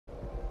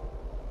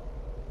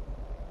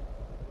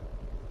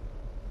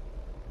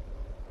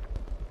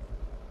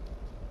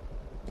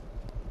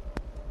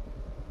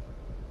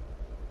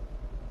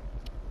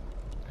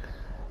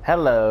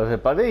Hello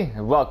everybody,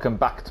 and welcome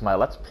back to my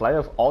Let's Play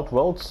of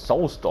Oddworld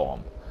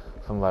Soulstorm.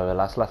 From where we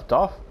last left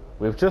off,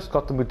 we've just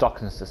got the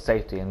Mudokons to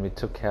safety and we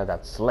took care of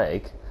that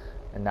Slig.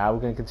 And now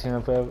we're going to continue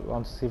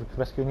on to see if we can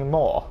rescue any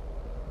more.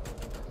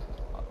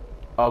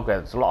 Oh great,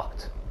 it's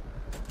locked.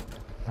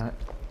 And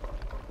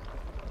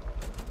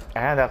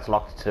that's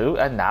locked too,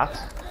 and that.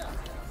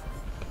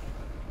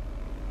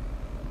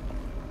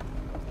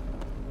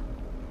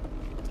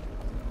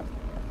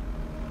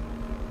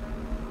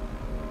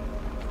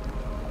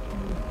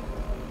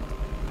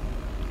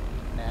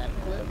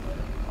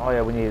 Oh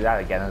yeah, we need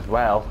that again as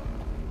well.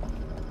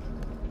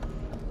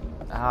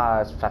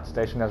 Ah, it's flat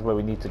station, that's where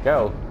we need to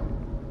go.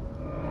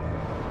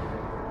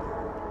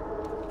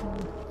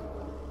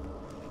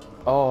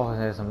 Oh,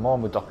 there's some more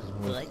Mudokons.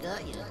 Well, I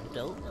got you.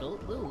 Don't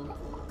move.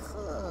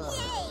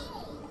 Yay!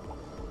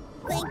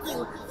 Thank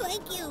you,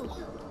 thank you.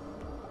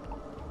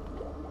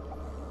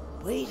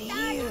 Wait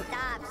here.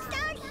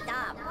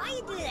 Stop. Why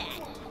you do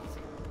that?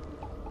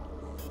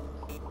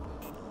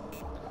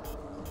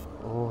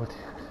 Oh,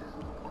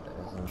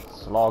 there's some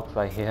slogs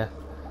right here.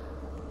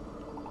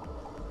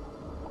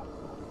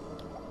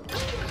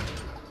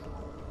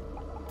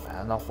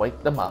 Better not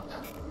wake them up.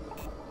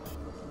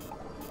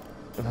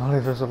 If only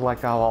this was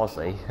like our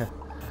Aussie.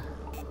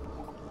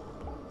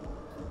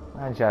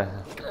 And yeah,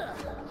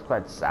 it's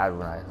quite sad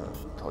when I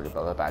told you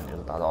about the bad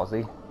news about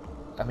Aussie.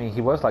 I mean,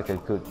 he was like a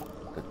good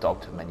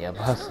dog to many of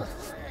us.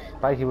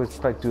 Like he was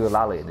quite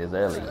doolally in his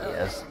early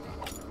years.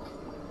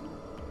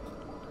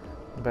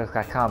 But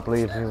I can't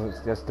believe he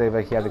was yesterday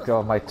that he had to go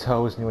on my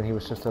toes when he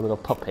was just a little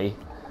puppy.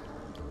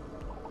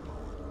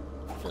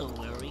 Don't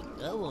worry,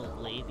 I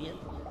won't leave you.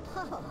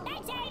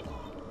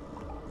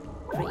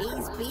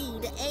 Praise be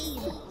to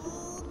Abe.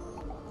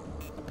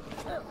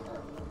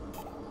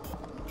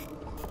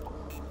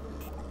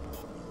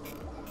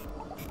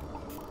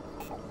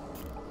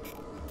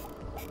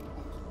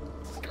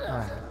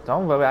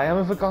 Don't worry, I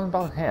haven't forgotten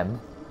about him.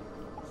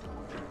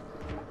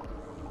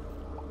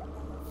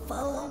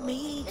 Follow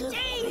me to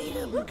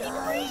freedom,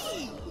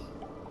 guys.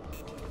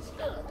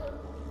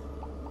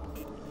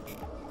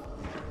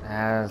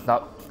 And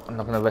I'm not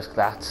going to risk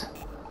that.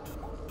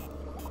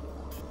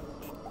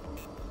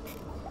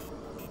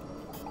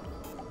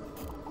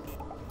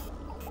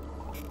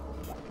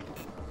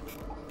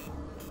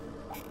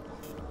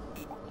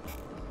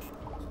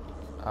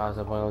 There's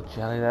a royal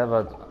jelly there,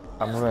 but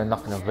I'm really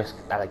not going to risk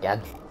that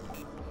again.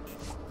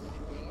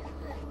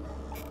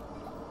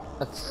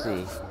 Let's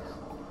see.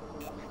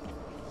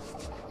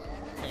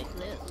 Take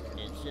this.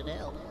 It should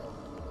help.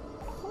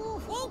 Oh,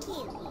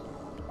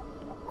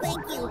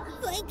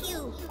 thank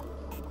you.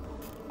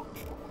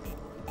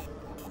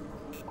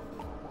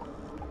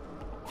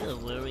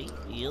 Don't worry,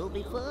 you'll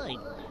be fine.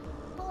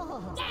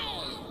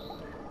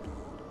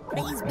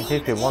 Praise In be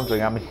case to you're Abe.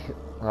 wondering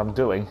what I'm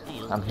doing,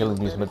 I'm healing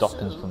these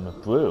Mudokons from the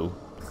brew.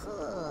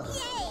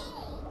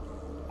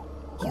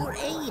 You're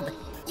Abe.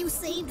 You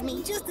saved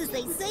me just as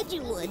they said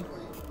you would.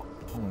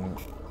 I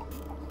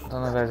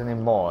don't know if there's any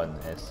more in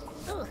this.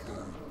 So,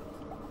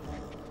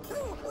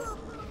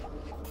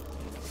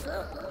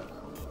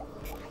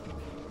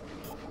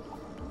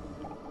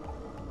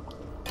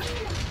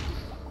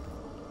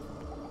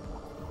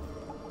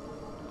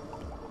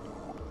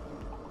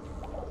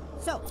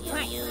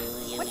 Frank,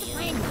 what's the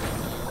plan?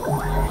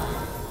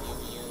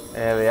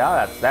 There we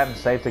are, that's them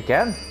saved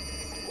again.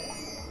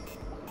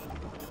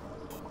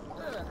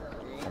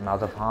 I'm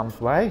out of harm's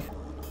way.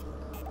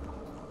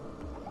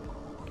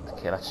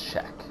 Okay, let's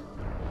check.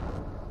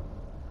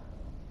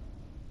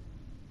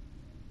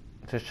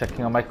 Just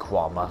checking on my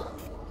Kwama.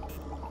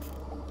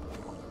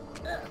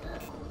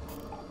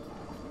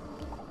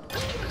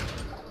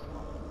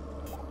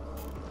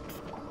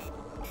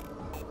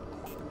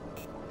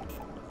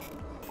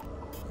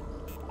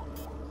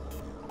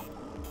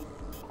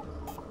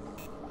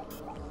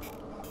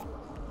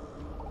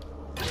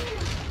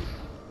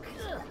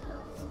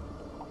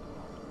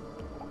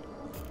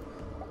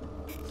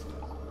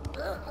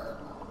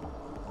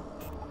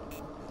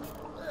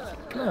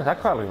 That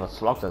probably was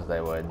slogged as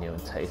they were new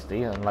and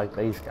tasty, unlike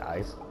these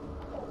guys.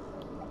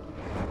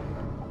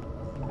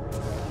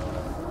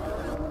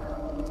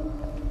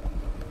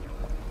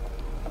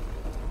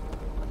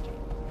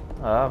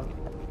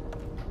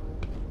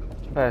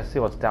 Better see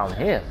what's down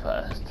here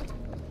first,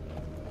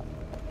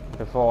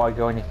 before I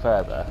go any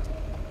further.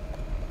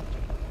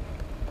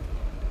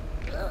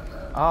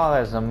 Oh,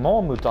 there's some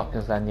more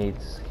Mudokons that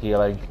needs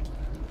healing.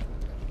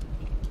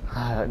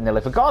 I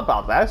nearly forgot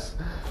about this.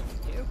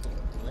 Careful,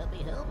 let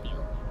me help you.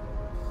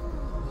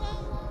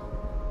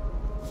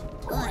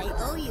 I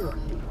owe you. I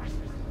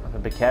have to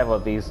be careful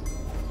of these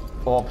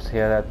orbs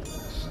here that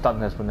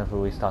stun us whenever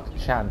we start to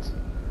chant.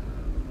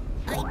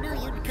 I knew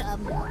you'd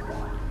come.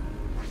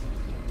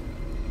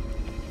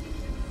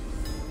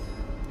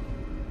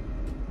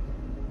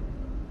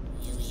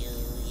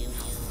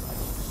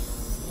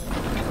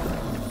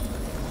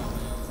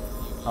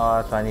 Oh,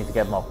 that's why I need to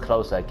get more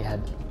closer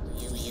again.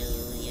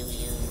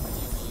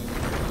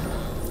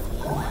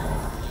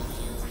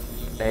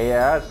 They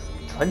are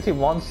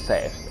 21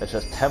 safe. There's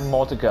just 10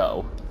 more to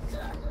go.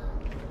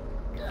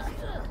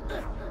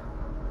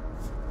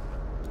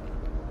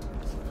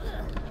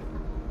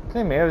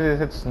 Can you hear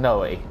it? It's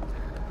snowy.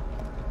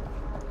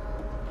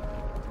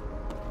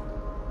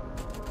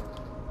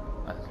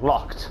 It's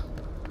locked.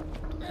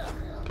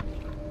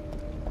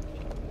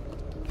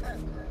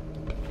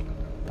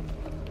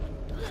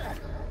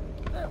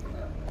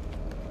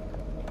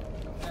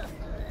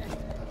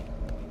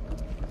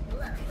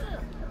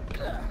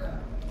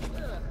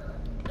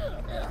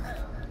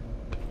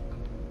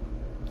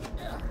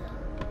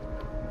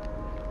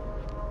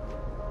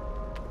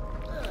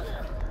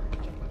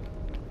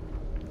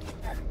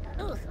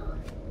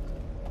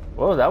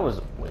 Whoa, that was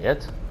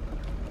weird.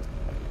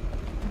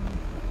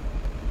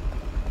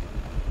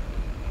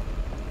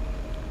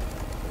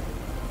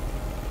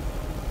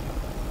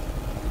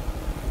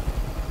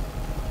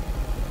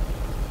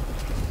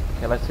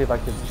 Okay, let's see if I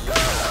can...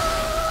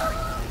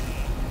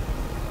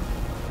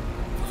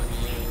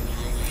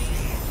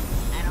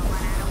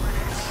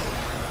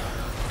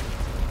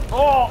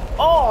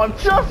 Oh,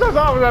 just as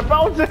I was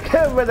about to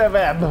get rid of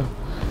him!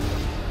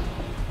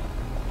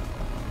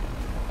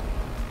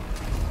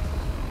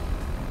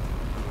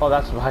 Oh,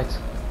 that's right.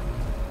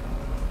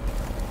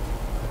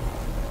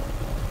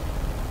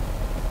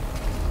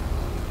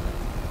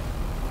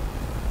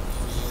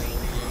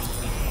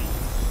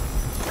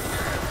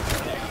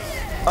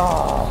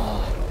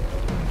 Oh,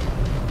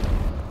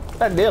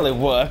 that nearly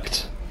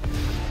worked.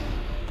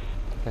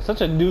 There's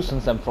such a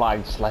nuisance them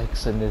flying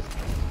sligs in these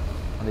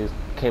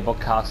cable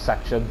car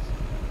sections.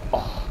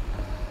 Oh.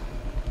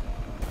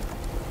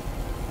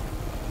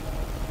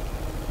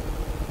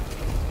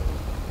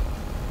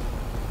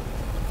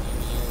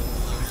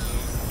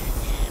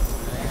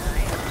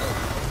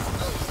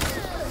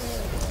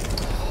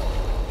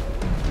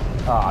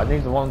 Oh, I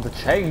need one with the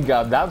chain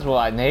gun, that's what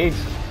I need.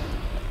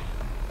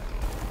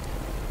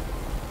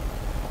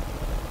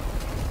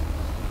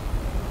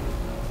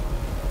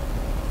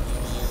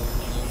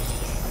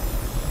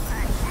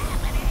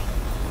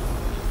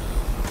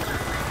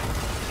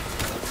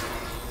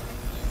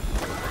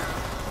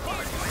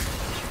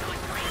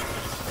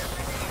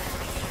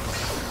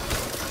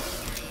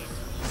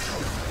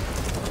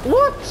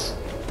 What?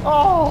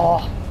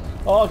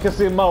 Oh, I can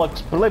see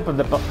Mullet's blimp in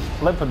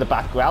the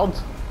background.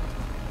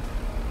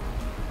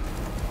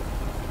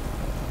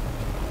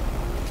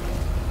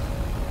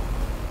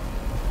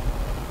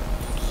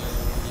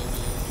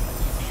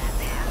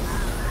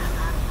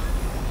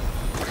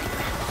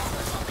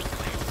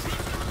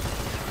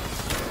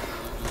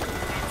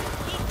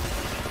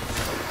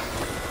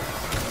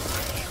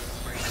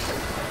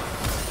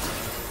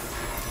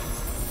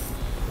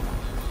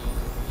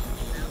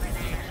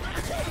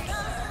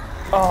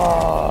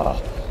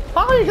 Oh,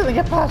 how are you gonna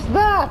get past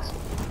that?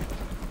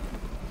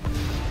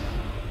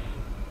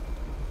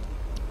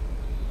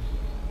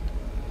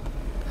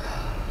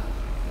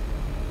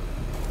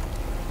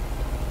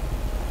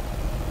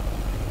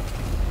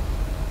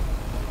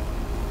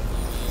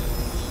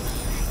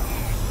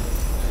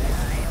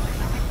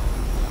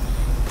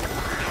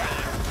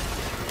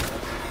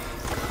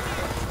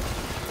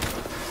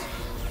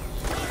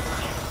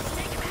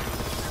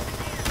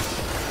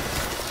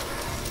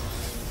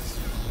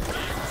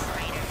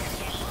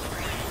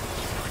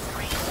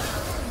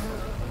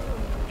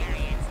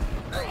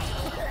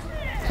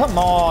 Come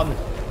on!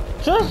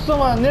 Just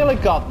so I nearly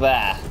got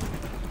there!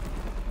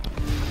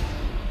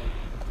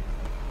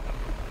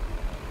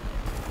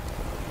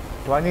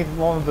 Do I need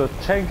one of the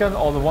chain gun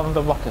or the one of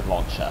the rocket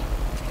launcher?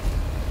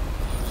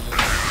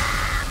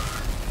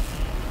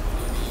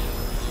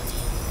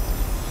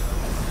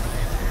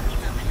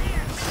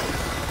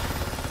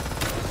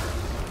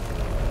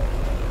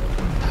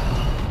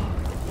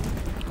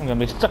 I'm gonna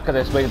be stuck at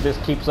this way if this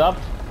keeps up.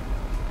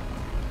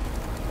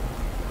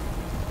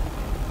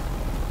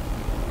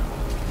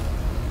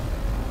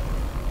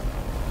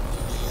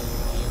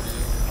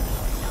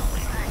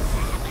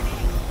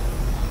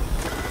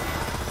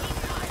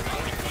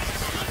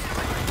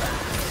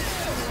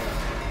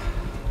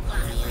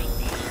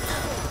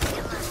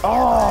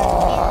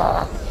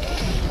 Oh!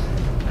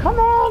 Come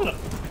on!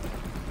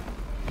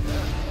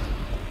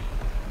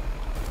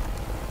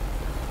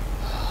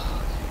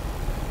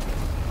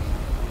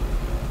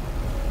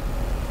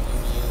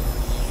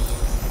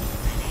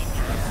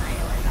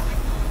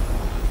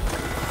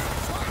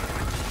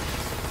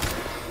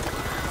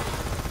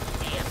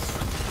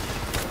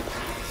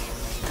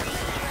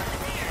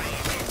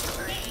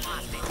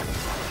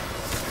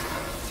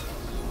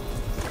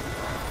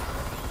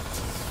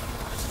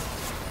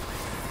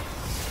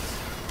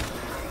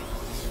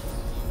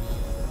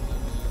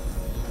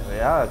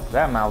 Yeah,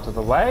 them out of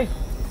the way.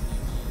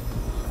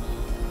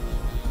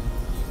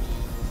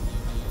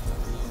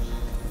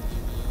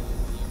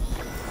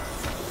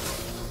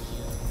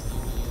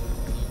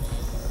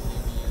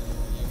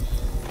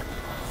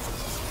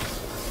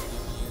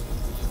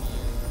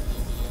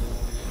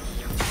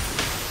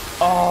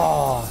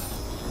 Oh,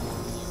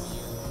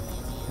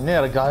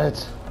 nearly got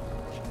it.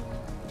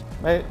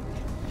 Mate.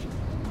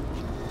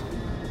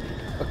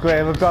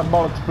 Okay, we've got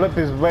Mullet's blip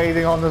is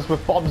raiding on us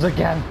with bombs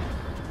again.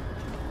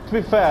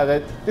 To be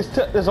fair,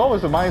 this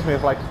always reminds me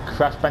of like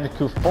Crash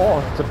Bandicoot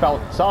 4. It's about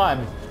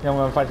time. You know,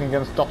 when I'm fighting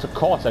against Dr.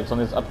 Cortex on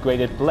his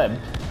upgraded blimp.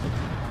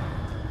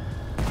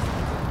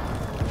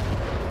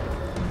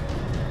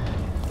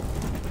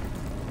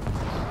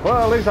 Well,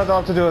 at least I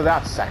don't have to do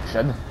that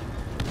section.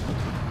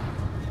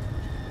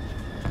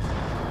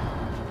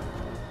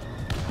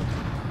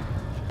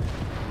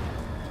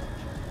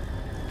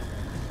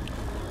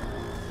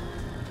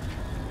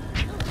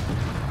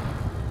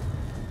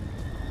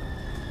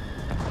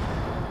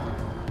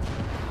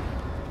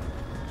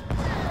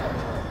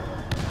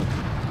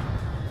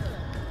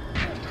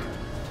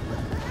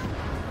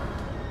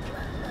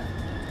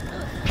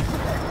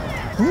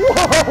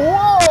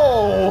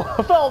 Whoa!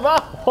 I felt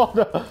that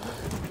one!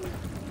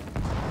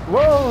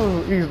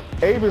 Whoa!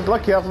 Abe is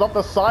lucky that's not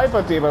the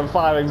Cyber Demon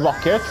firing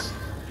rockets!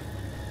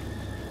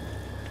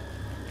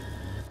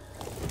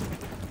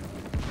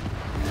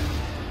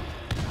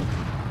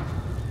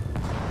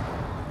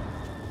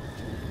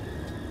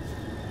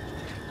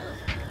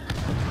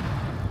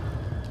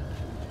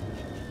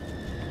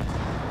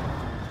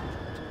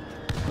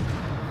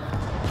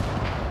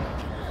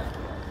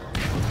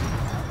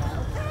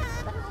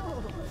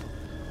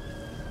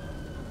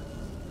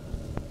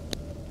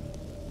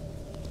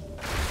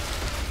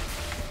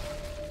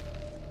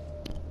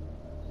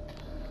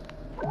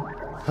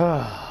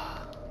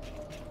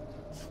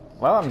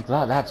 Well, I'm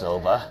glad that's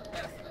over.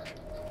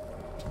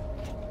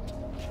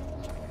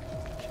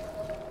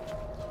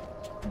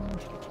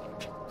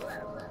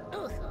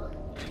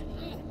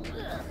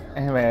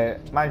 Anyway,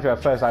 mind you,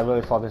 at first I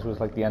really thought this was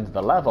like the end of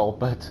the level,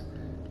 but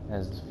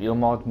there's a few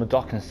more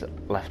Mudokons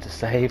left to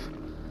save.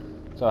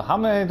 So how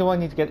many do I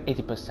need to get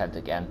 80%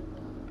 again?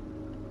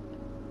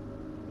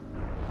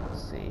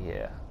 Let's see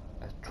here.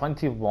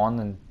 21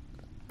 and...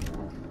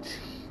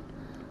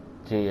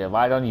 Gee,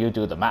 why don't you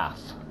do the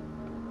math?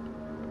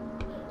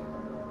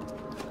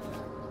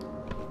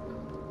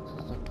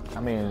 I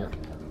mean,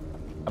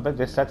 I bet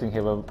this setting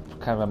here will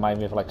kind of remind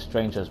me of like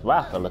Stranger's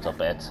Wrath a little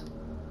bit.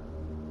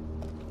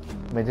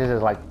 I mean, this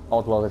is like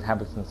Oddworld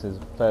Inhabitants'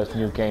 first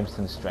new game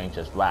since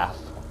Stranger's Wrath.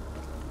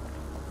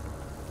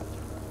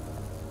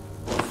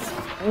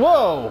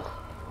 Whoa!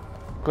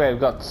 Great,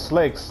 we've got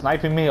Sligs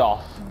sniping me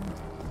off.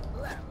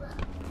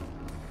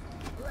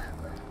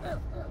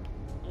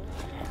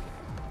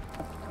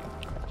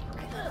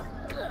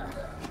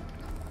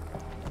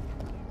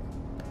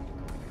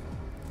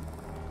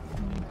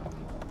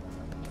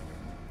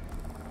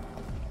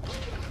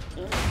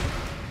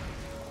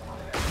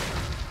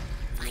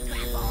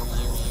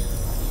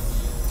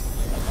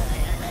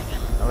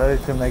 I'm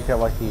ready to make out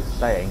what he's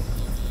saying.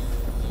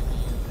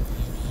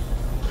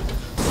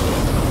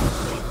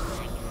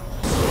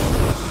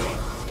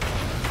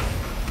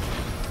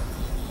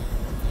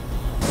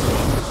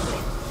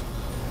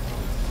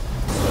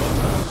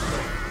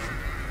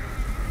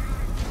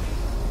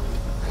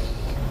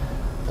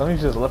 Don't you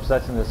just lip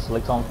setting the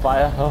Sligs on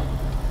fire? Oh,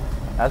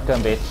 that's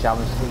gonna be a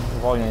challenge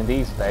avoiding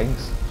these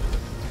things.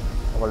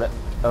 Well, it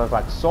looks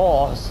like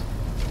saws.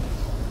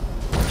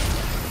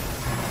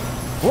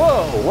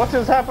 Whoa! What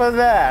has happened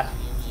there?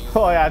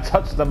 Oh yeah, I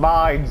touched the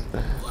mines.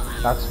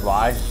 That's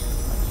why.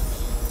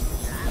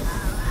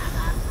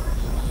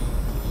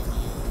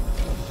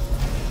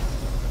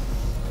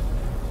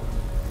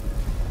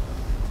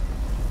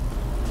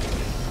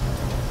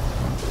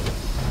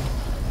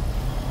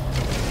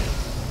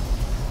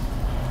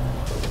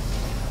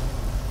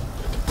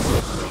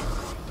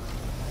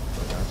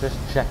 I'm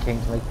just checking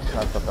to make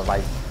sure I've got the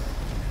right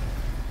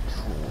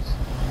tools.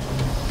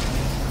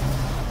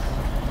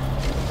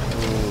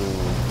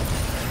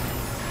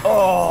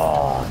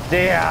 Oh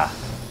dear!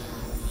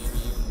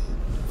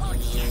 Oh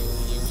shit!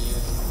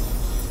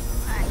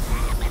 What's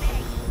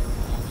happening?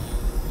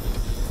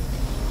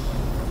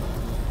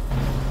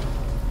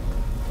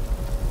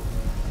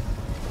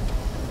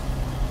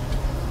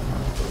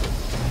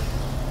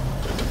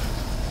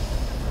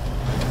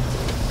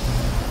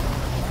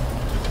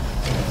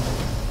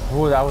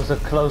 Oh, that was a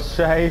close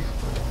shave.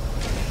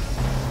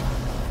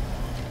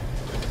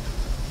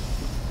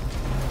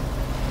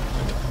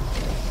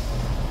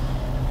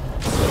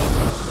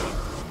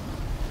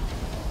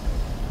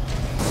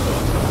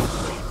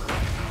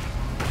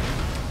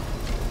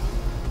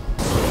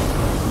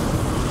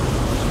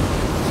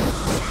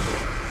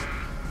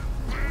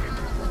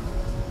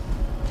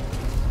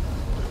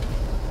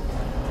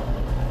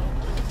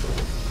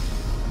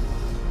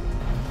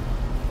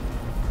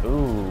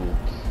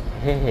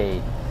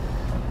 Okay,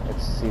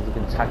 let's see if we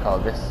can tackle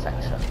this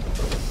section.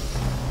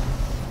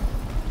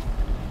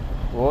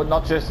 Oh,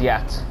 not just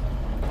yet.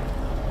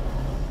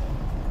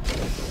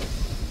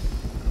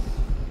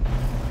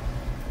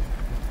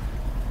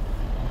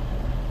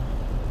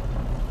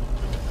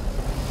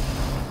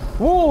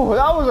 Whoa,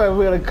 that was a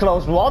really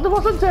close one,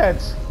 wasn't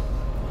it?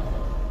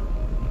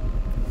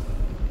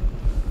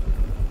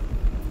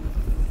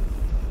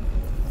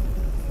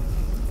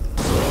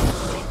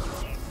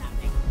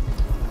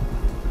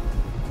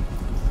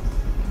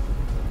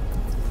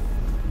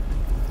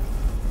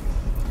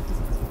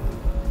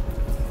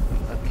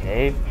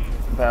 Okay,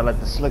 better let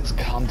the Sligs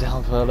calm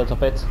down for a little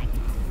bit.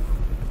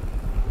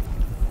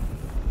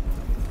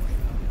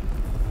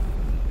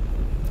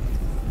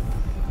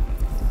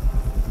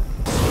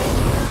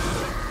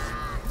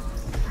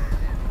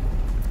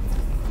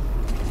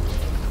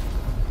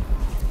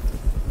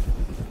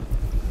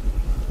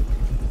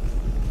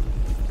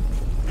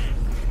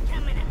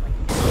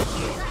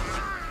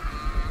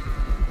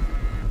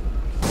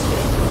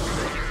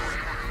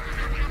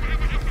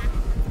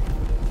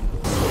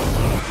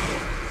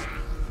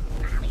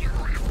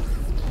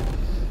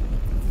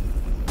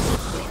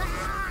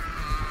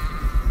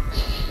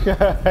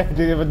 I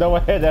didn't even know I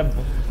hit him.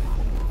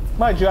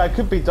 Mind you, I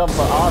could be done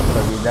for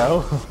armor, you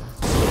know.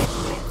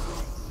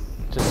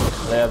 Just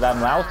clear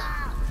them out.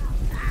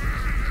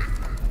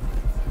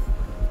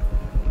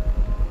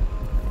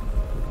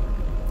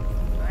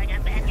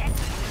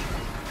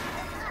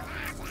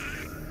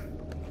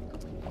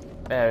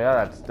 There we go,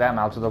 that's them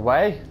out of the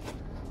way.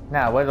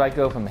 Now, where do I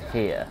go from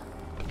here?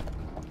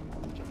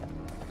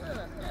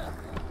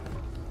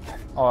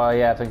 Oh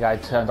yeah, I think I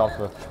turned off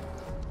the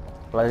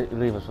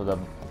levers for the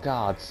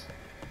guards.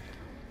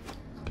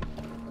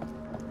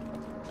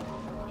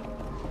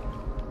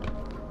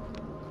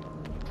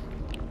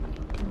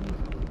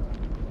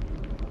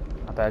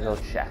 I better go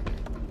check.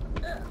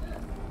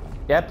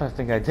 Yep, I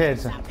think I did.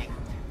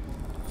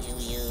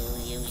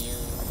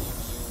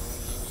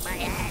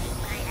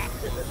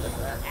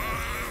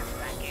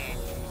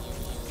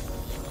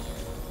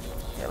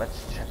 Okay,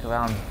 let's check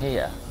around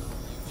here.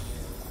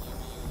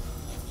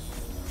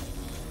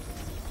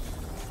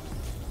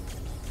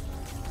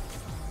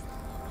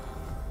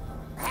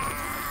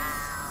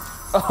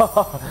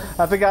 Oh,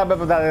 I think I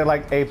remember that in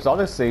like Ape's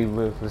Odyssey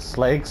with the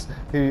Sligs.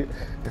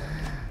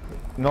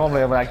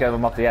 Normally when I get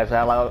them off the edge,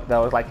 they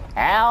was like,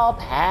 help,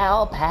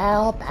 help,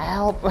 help,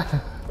 help.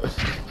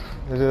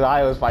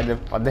 I always find it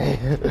funny.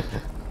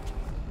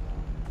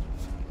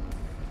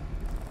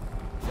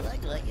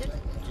 Like it,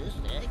 just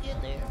hang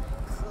in there.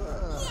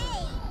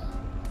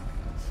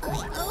 I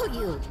owe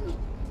you.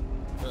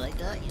 Well, I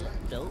got you.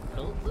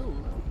 Don't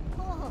move.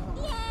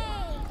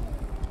 Yay!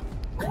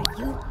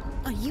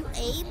 Are you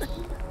Abe?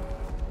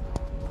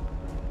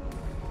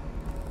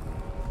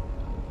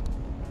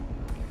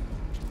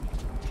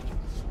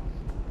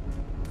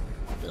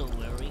 Don't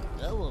worry,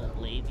 I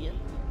won't leave you.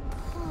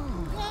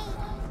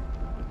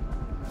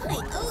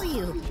 I owe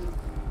you.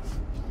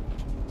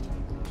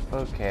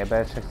 Okay, I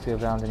better check to see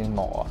around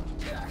anymore.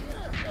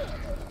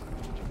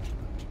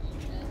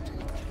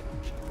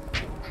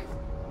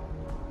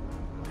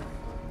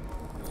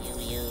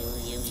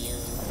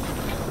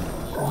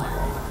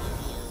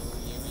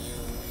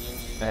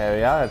 There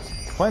we are,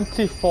 it's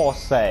 24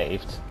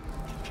 saved.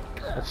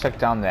 Let's check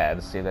down there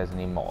to see if there's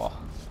any more.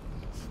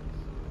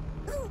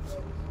 Oh,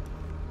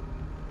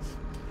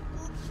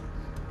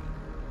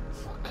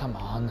 come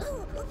on.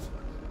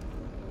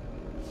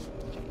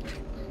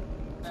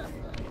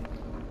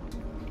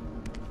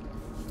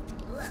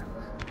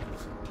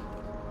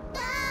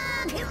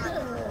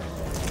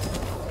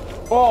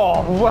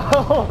 Oh,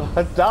 well,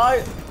 I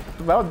died.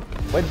 Well,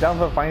 went down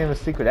for finding the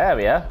secret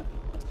area.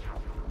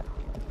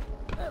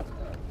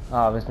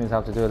 Oh, this means I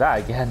have to do that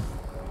again.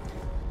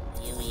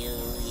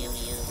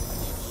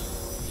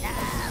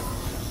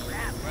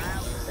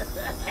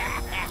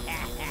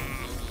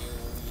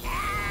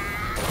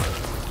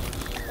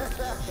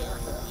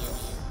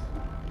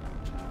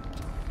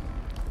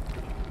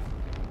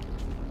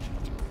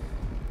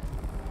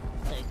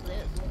 Take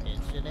this, it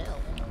should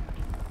help.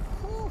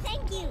 Oh,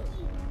 thank you.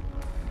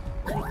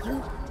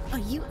 Are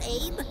you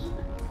Abe?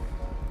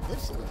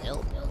 This will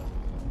help.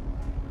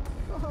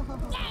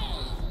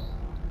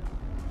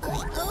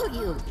 I owe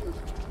you.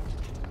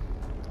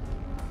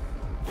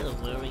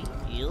 Don't worry,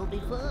 you'll be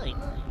fine.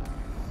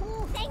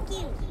 Oh, thank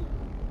you.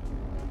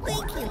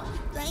 Thank you.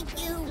 Thank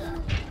you.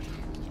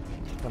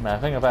 Wait a minute, I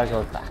think I better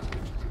go back.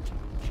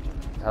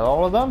 Is that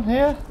all of them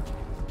here?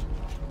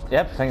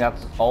 Yep, I think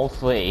that's all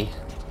 3.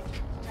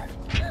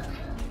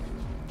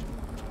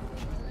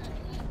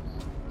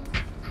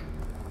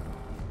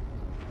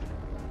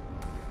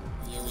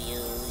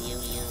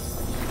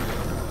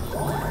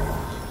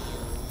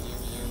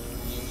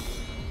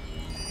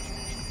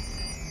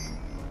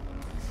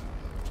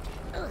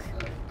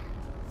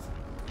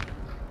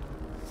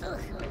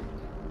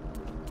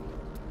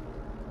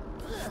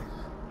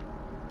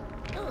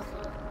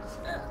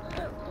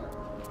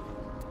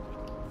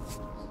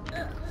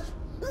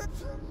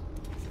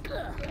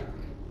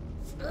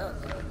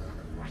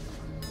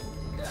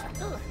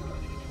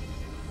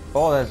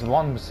 Oh, there's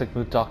one sick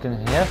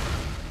Mudokon here.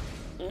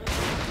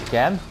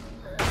 Again.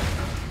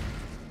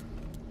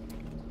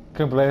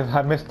 Couldn't believe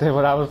I missed it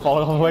when I was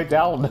falling all the way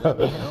down.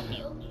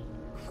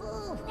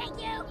 Oh,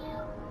 thank you.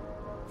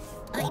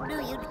 I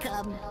knew you'd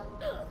come.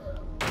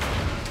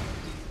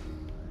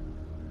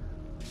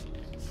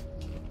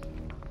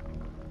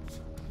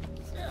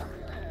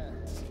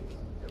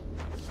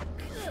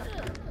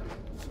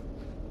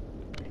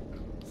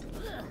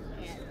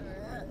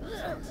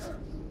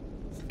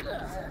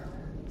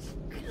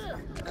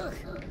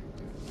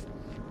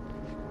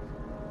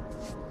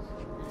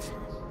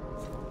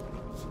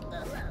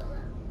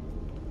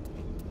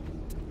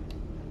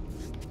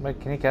 Wait,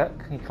 can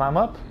he climb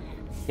up?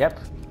 Yep.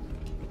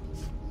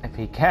 If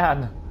he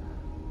can.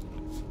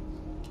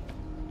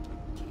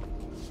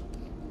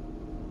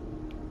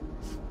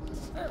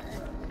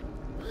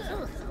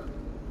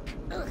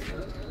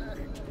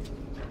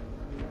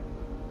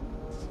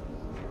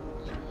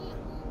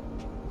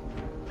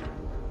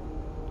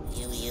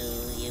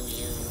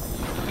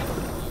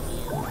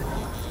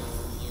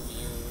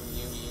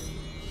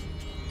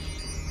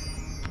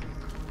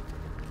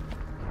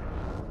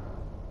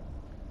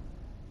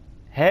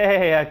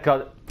 Hey, I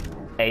got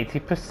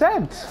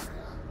 80%.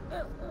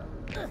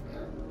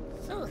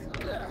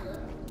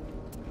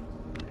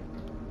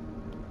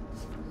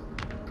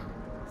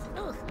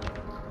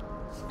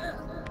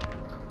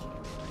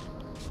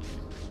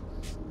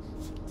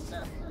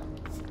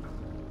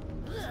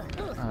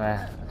 Okay,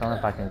 I don't know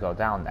if I can go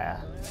down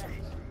there.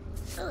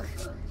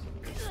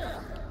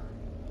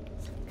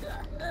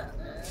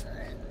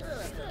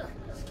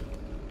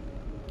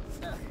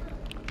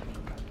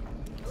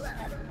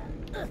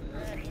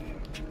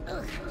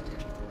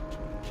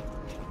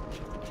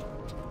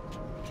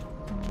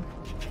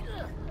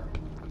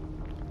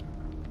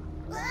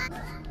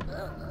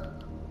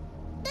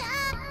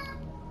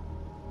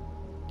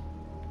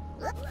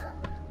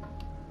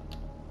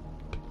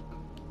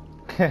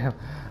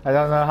 I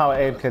don't know how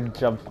Abe can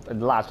jump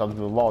and latch onto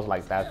the walls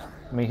like that.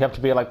 I mean, you have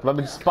to be like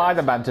blooming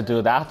Spider-Man to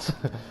do that.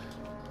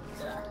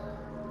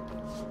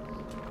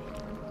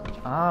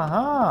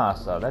 Aha,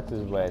 so that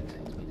is where it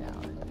takes me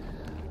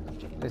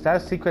down. Is that a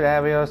secret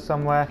area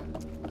somewhere?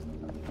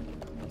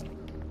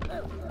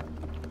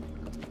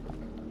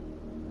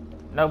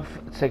 Nope,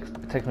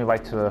 it takes me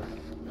right to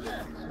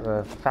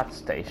the fat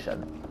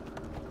station.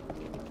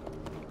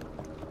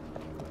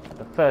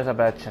 But first I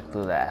better check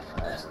through there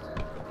first.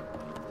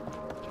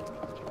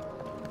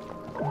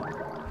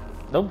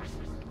 Nope.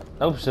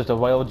 Nope, it's just a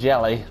royal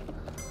jelly.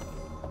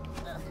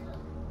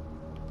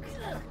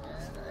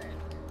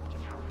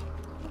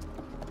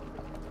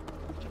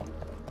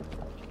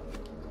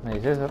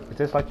 Wait, is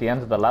this like the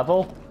end of the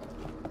level?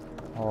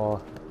 Or...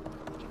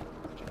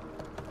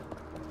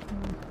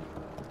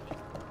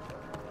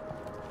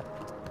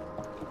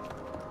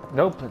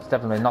 Nope, it's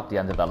definitely not the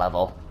end of the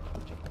level.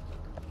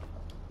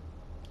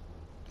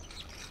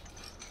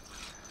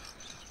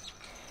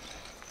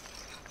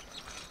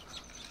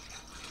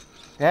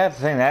 Yeah, I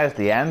think there's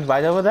the end,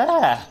 right over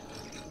there.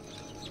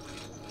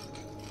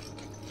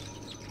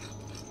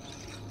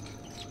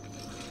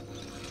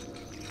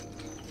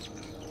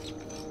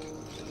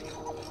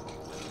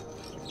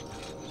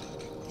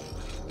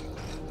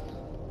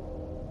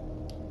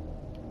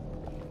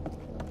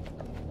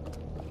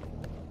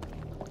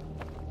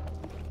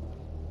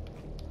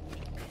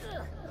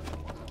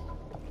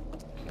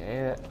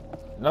 Okay,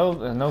 no,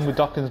 there's no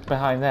Mudokons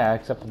behind there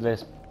except for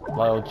this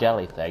royal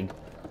jelly thing.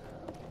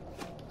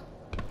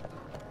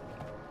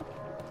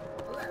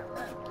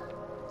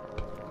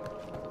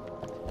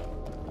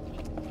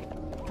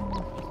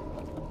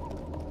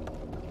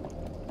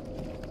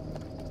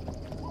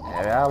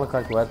 Yeah, look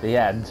like we're at the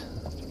end.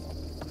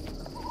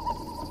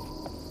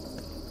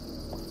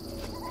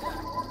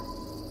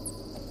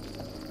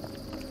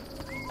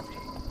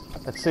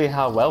 Let's see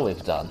how well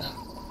we've done.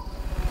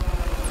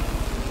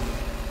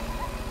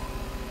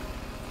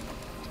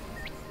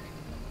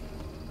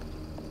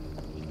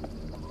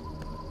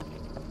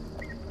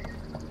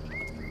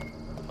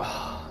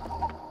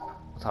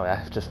 Sorry,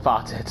 I've just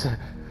farted.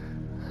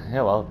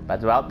 Yeah, well,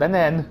 better out than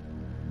in.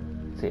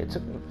 See, it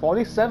took me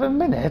 47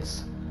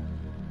 minutes.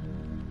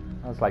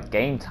 That's like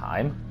game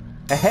time.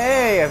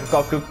 Hey, I've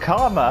got good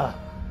karma.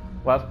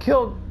 Well, I've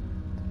killed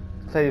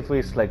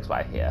 33 sligs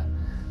right here.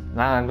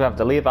 Now I'm gonna have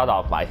to leave that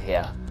off right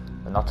here.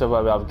 But not to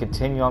worry, I'll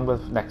continue on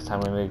with next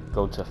time when we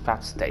go to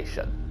Fat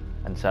Station.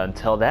 And so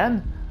until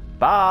then,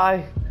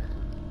 bye.